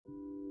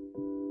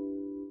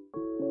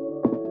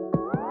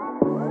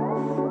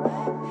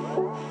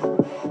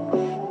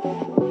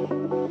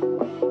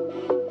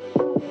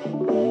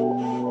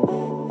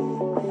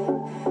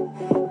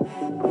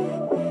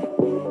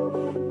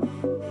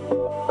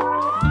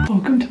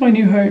Welcome to my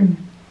new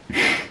home.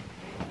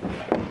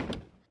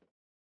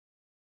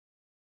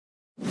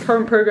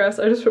 Current progress,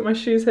 I just put my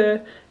shoes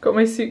here, got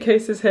my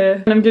suitcases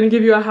here, and I'm gonna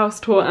give you a house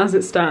tour as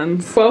it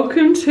stands.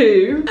 Welcome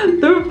to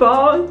the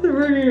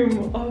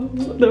bathroom. Oh,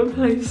 the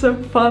place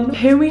of fun.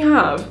 Here we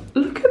have,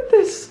 look at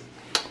this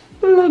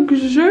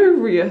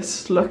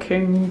luxurious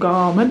looking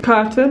garment.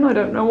 Curtain, I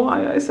don't know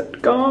why I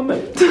said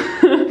garment.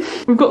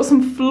 We've got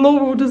some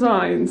floral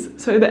designs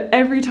so that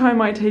every time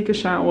I take a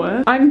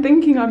shower, I'm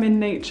thinking I'm in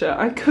nature.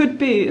 I could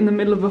be in the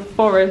middle of a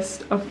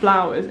forest of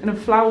flowers, in a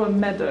flower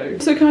meadow.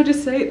 So can I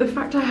just say, the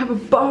fact I have a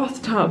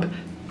bathtub,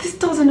 this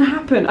doesn't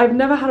happen. I've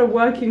never had a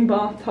working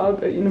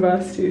bathtub at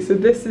university, so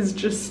this is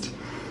just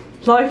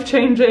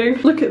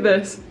life-changing. Look at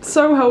this,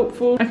 so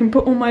helpful. I can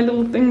put all my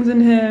little things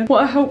in here.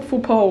 What a helpful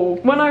pole.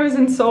 When I was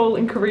in Seoul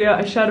in Korea,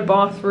 I shared a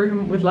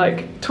bathroom with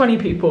like 20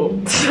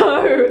 people.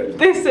 So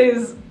this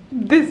is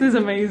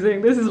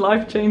amazing. This is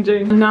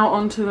life-changing. Now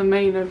on to the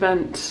main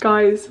event.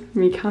 Guys,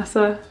 mi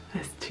casa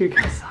es tu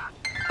casa.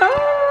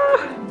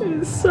 Ah,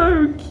 it's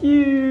so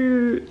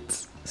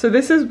cute. So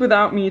this is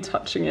without me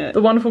touching it.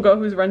 The wonderful girl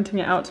who's renting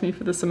it out to me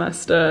for the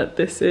semester,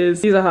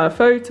 these are her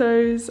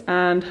photos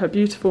and her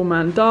beautiful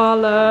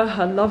mandala,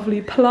 her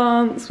lovely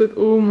plants with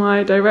all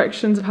my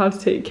directions of how to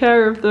take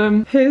care of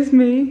them. Here's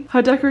me.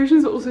 Her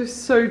decorations are also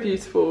so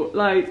beautiful.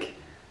 Like,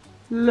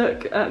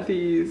 look at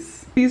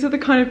these. These are the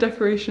kind of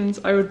decorations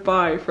I would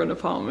buy for an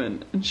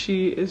apartment, and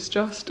she is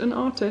just an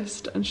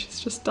artist and she's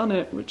just done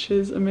it, which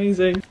is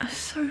amazing. A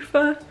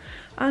sofa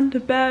and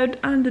a bed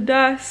and a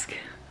desk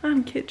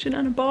and kitchen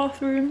and a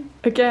bathroom.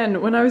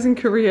 Again, when I was in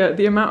Korea,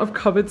 the amount of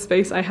cupboard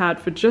space I had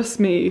for just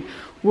me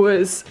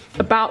was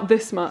about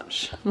this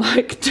much,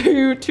 like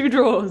two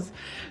drawers.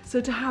 So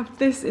to have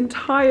this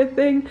entire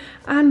thing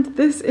and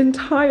this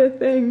entire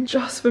thing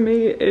just for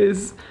me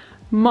is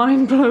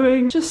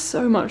mind-blowing. Just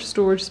so much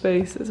storage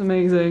space, it's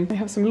amazing. I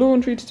have some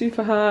laundry to do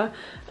for her.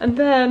 And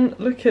then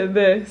look at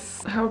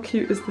this. How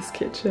cute is this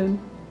kitchen?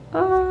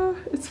 Ah,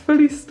 it's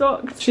fully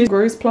stocked. She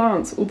grows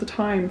plants all the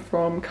time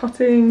from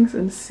cuttings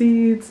and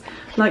seeds.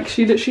 Like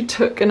she literally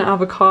took an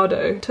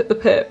avocado, took the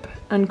pip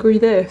and grew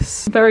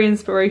this. Very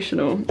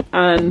inspirational,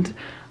 and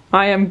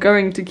I am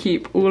going to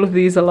keep all of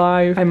these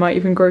alive. I might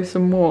even grow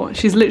some more.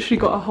 She's literally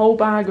got a whole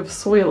bag of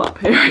soil up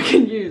here I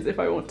can use if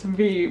I want to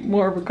be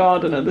more of a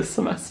gardener this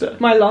semester.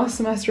 My last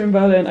semester in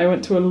Berlin, I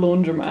went to a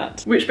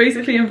laundromat, which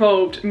basically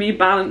involved me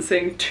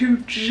balancing 2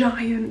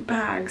 giant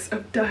bags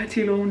of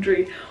dirty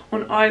laundry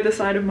on either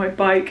side of my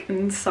bike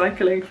and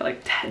cycling for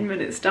like 10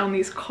 minutes down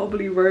these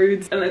cobbly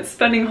roads, and then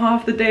spending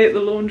half the day at the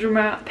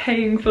laundromat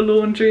paying for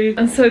laundry.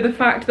 And so the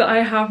fact that I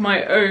have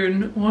my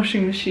own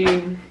washing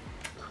machine,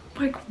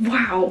 like,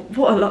 wow,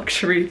 what a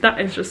luxury. That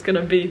is just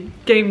gonna be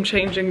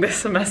game-changing this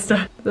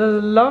semester. The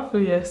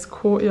loveliest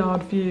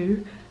courtyard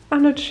view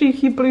and a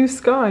cheeky blue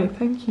sky.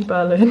 Thank you,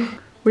 Berlin.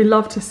 We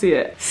love to see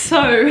it.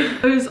 So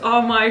those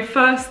are my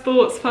first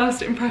thoughts,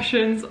 first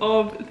impressions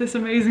of this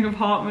amazing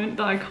apartment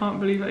that I can't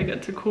believe I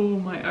get to call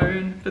my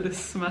own for this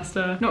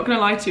semester. Not gonna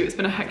lie to you, it's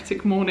been a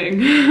hectic morning.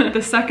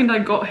 The second I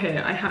got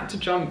here, I had to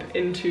jump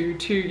into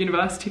 2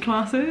 university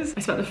classes.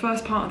 I spent the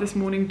first part of this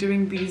morning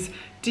doing these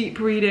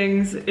deep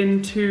readings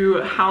into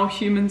how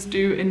humans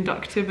do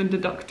inductive and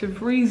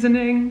deductive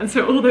reasoning. And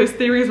so all those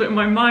theories were in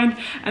my mind.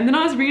 And then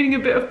I was reading a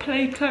bit of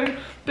Plato, a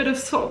bit of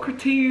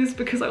Socrates,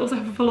 because I also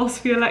have a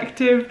philosophy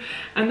elective.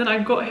 And then I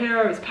got here,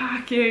 I was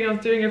packing, I was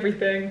doing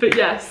everything. But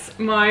yes,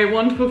 my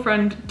wonderful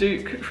friend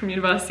Duke from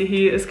university,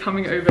 he is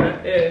coming over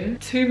in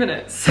 2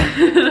 minutes.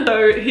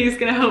 So he's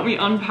gonna help me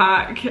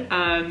unpack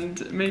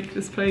and make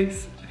this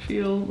place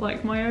feel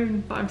like my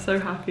own. But I'm so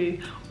happy.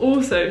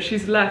 Also,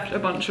 she's left a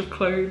bunch of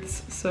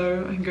clothes,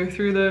 so I can go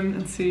through them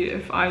and see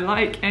if I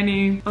like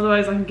any.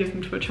 Otherwise I can give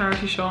them to a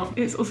charity shop.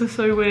 It's also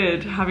so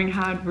weird having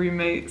had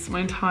roommates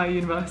my entire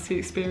university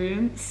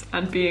experience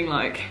and being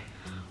like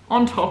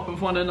on top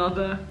of one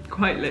another,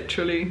 quite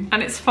literally.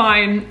 And it's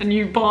fine and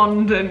you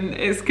bond and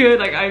it's good.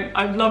 Like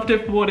I've loved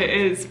it for what it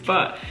is,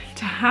 but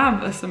to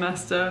have a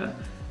semester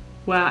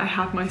where I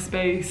have my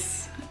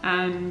space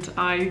and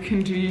I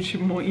can do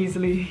YouTube more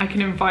easily, I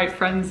can invite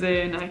friends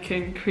in, I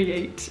can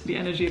create the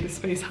energy of the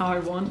space how I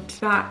want.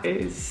 That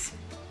is,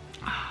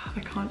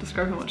 I can't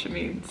describe how much it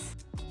means.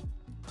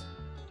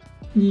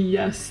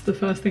 Yes, the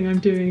first thing I'm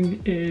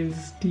doing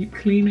is deep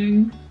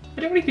cleaning.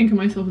 I don't really think of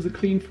myself as a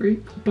clean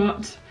freak,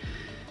 but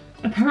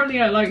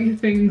apparently I like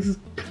things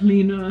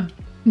cleaner.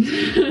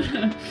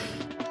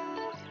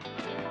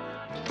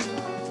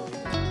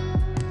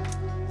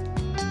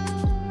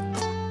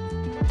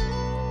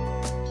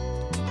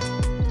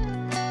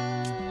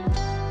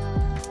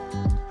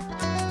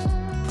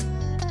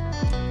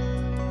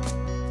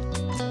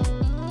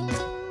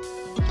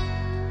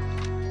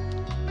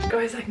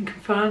 Guys, I can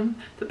confirm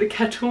that the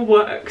kettle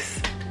works.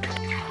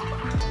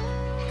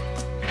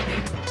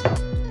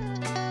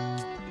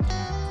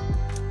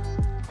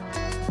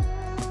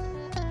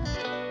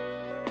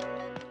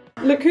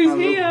 Look who's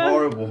here!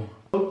 Horrible.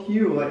 So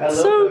cute. Like, I love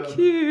so them.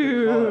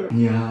 cute.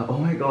 Yeah. Oh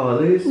my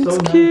god, it is so it's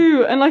nice.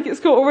 cute, and like it's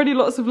got already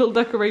lots of little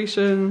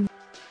decorations.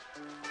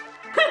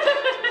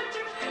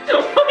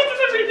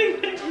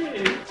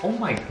 Oh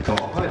my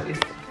god, it's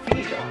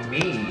feet on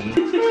me.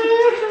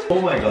 Oh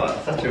my god,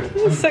 such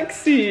a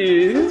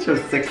sexy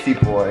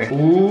boy.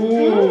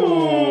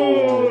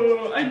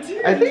 Ooh. I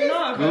do. I think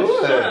love it's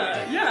good. a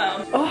shirt.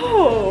 Yeah.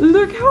 Oh,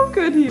 look how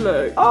good he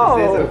looks. Oh.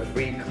 This is a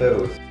free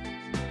clothes.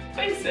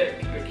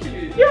 Basic, but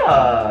cute.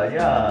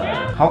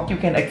 Yeah. How you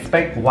can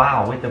expect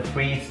wow with the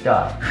free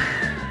stuff?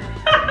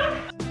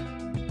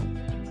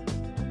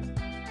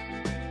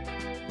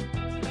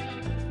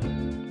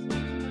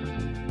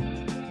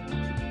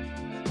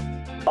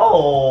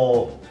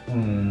 Oh.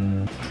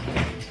 I'm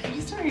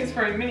just doing it's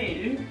very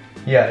me.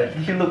 Yeah,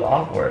 you look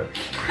awkward.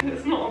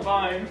 It's not a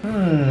vibe.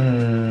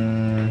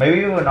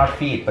 Maybe you will not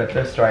feed, but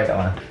just try it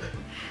on.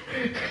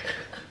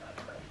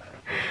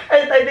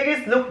 I think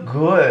it look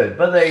good,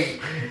 but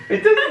like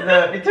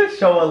it just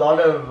show a lot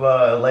of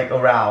like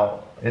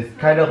around. It's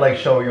kind of like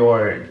show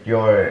your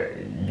my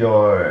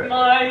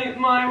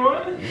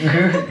what?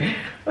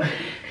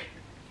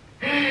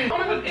 Oh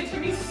my god, it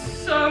took me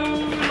so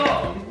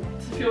long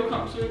to feel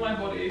comfortable with my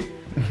body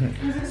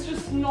because it's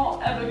just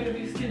not ever gonna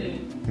be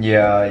skinny.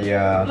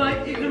 Yeah.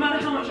 Like no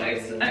matter how much I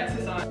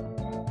exercise.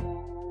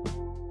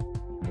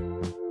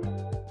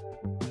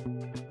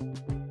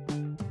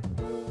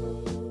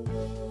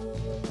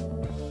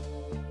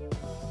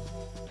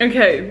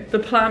 Okay, the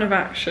plan of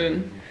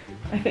action.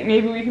 I think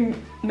maybe we can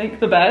make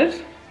the bed.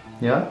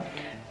 Yeah.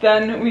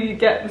 Then we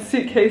get the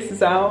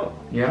suitcases out.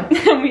 Yeah.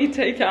 And we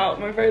take out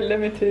my very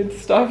limited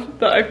stuff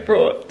that I've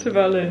brought to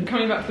Berlin.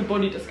 Coming back to the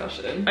body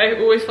discussion, I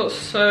always felt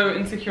so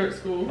insecure at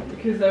school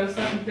because there were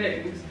certain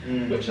things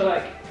which are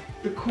like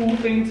the cool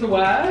thing to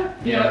wear.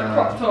 You know, like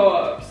crop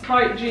tops,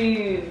 tight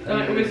jeans,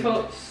 and I always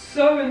felt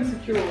so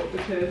insecure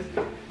because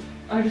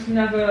I just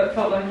never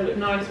felt like I looked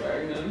nice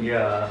wearing them.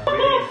 Yeah.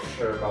 Really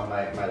insecure about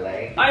my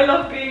leg. I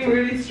love being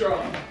really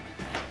strong.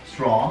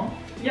 Strong?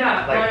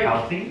 Yeah, like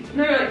healthy?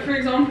 No, like for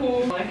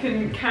example, I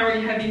can carry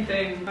heavy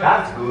things.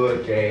 That's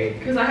good, Jade.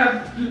 Because I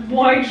have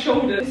wide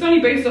shoulders. It's only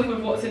based off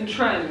of what's in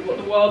trend, what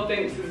the world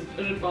thinks is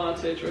an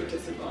advantage or a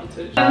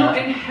disadvantage. And not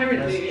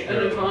inherently an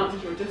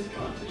advantage or a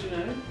disadvantage, you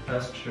know?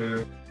 That's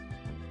true.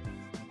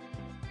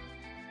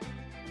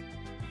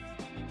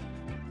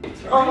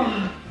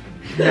 Oh.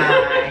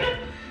 Nice.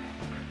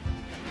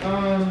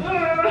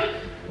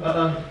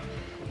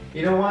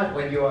 You know what?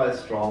 When you are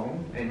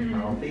strong and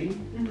healthy,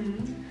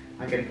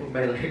 I can put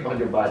my leg on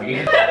your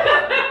body.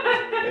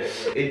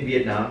 In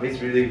Vietnam,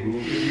 it's really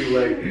rude if you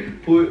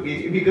like put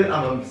because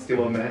I'm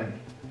still a man.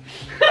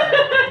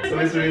 So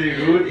it's really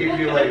rude if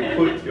you like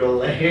put your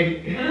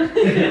leg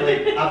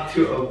like up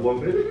to a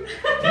woman.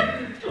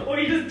 Or are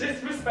you just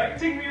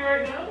disrespecting me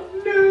right now?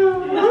 No.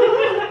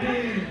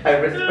 I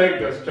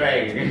respect your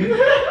strength.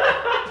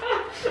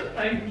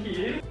 Thank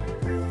you.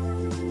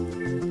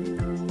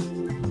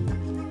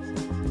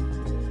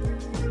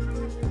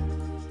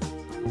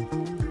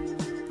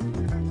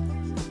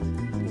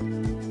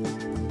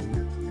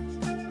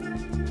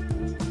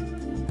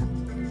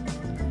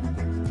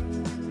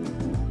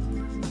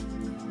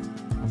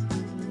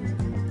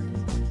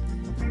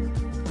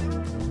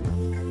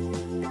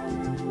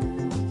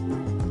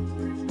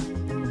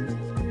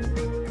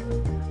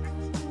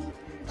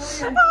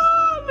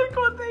 Ah, look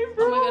what they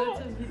brought! Oh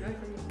my god,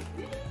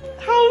 it's so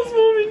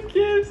housewarming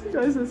gifts! You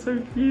guys are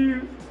so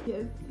cute.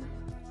 Yes.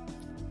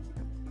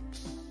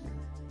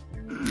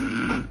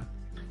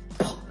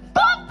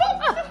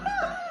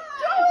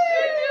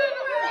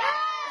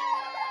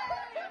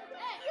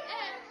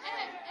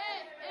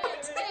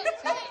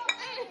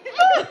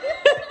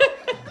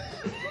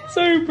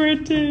 So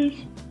British.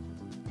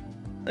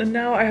 And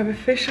now I have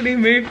officially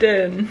moved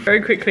in.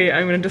 Very quickly,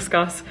 I'm going to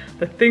discuss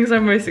the things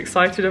I'm most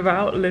excited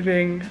about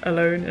living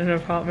alone in an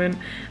apartment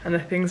and the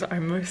things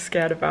I'm most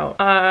scared about.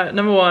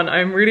 Number one,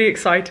 I'm really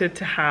excited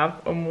to have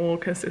a more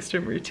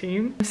consistent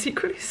routine. I'm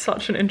secretly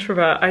such an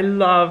introvert. I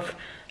love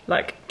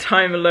like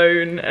time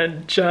alone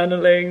and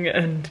journaling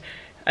and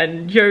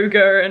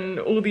yoga and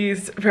all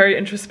these very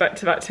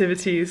introspective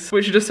activities,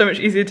 which are just so much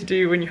easier to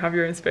do when you have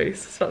your own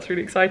space. So that's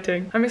really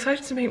exciting. I'm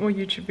excited to make more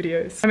YouTube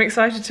videos. I'm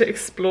excited to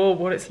explore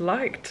what it's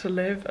like to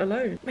live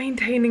alone.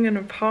 Maintaining an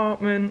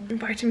apartment,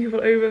 inviting people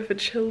over for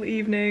chill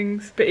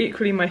evenings, but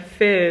equally my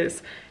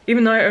fears.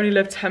 Even though I only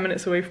live 10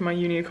 minutes away from my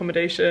uni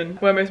accommodation,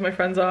 where most of my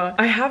friends are,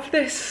 I have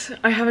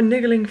a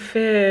niggling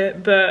fear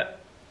that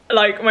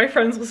like my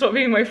friends will stop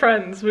being my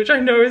friends, which I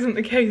know isn't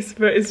the case,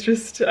 but it's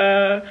just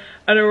an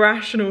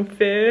irrational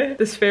fear.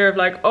 This fear of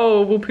like,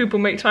 oh, will people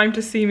make time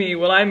to see me?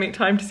 Will I make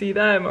time to see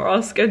them? Are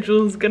our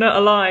schedules gonna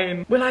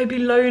align? Will I be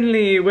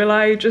lonely? Will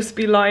I just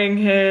be lying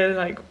here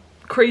like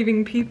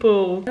craving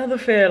people? Another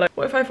fear, like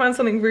what if I find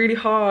something really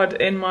hard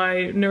in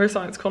my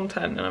neuroscience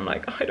content and I'm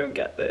like, oh, I don't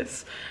get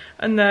this.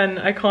 And then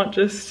I can't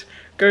just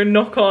go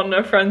knock on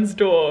a friend's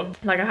door.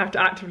 Like I have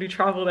to actively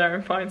travel there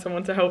and find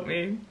someone to help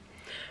me.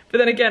 But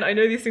then again, I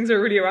know these things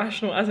are really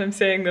irrational as I'm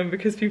saying them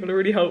because people are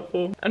really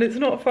helpful. And it's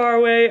not far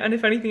away, and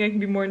if anything, I can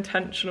be more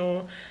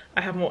intentional.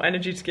 I have more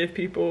energy to give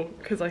people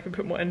because I can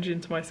put more energy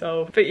into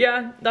myself. But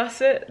yeah,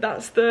 that's it.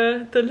 That's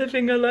the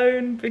living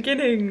alone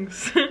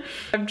beginnings.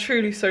 I'm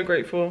truly so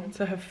grateful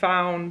to have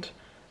found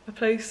a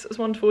place as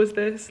wonderful as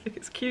this. Like,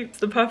 it's cute, it's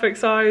the perfect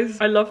size.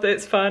 I love that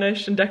it's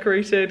furnished and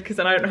decorated because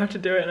then I don't have to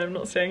do it and I'm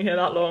not staying here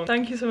that long.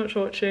 Thank you so much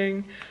for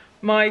watching.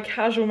 My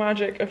casual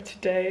magic of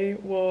today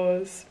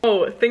was,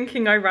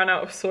 thinking I ran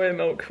out of soya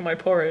milk for my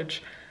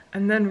porridge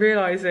and then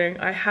realising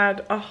I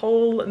had a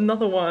whole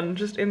another one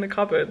just in the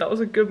cupboard. That was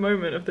a good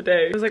moment of the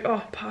day. I was like,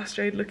 oh, past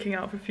Jade looking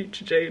out for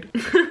future Jade.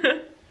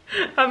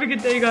 Have a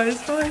good day,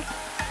 guys. Bye.